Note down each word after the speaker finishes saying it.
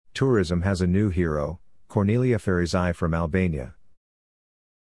tourism has a new hero, Cornelia Ferizaj from Albania.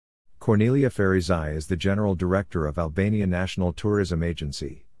 Cornelia Ferizaj is the General Director of Albania National Tourism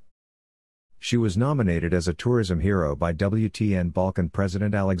Agency. She was nominated as a tourism hero by WTN Balkan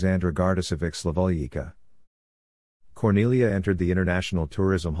President Aleksandra Gardašević Slavoljka. Cornelia entered the International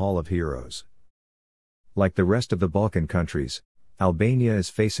Tourism Hall of Heroes. Like the rest of the Balkan countries, Albania is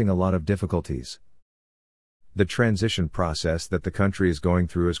facing a lot of difficulties. The transition process that the country is going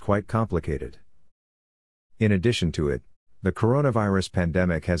through is quite complicated. In addition to it, the coronavirus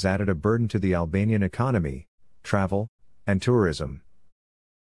pandemic has added a burden to the Albanian economy, travel, and tourism.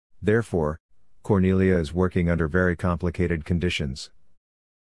 Therefore, Cornelia is working under very complicated conditions.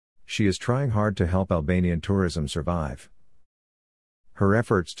 She is trying hard to help Albanian tourism survive. Her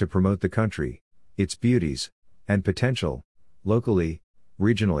efforts to promote the country, its beauties, and potential, locally,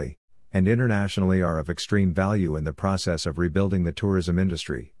 regionally, and internationally are of extreme value in the process of rebuilding the tourism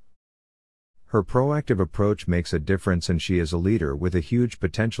industry. Her proactive approach makes a difference, and she is a leader with a huge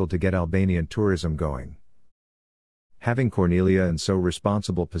potential to get Albanian tourism going. Having Cornelia in so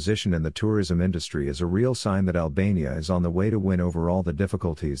responsible position in the tourism industry is a real sign that Albania is on the way to win over all the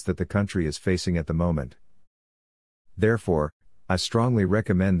difficulties that the country is facing at the moment. Therefore, I strongly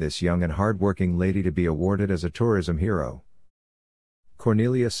recommend this young and hard-working lady to be awarded as a tourism hero.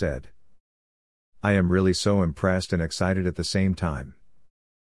 Cornelia said, "I am really so impressed and excited at the same time.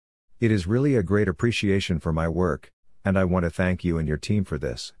 It is really a great appreciation for my work, and I want to thank you and your team for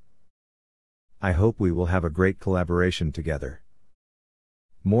this. I hope we will have a great collaboration together."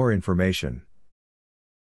 More information.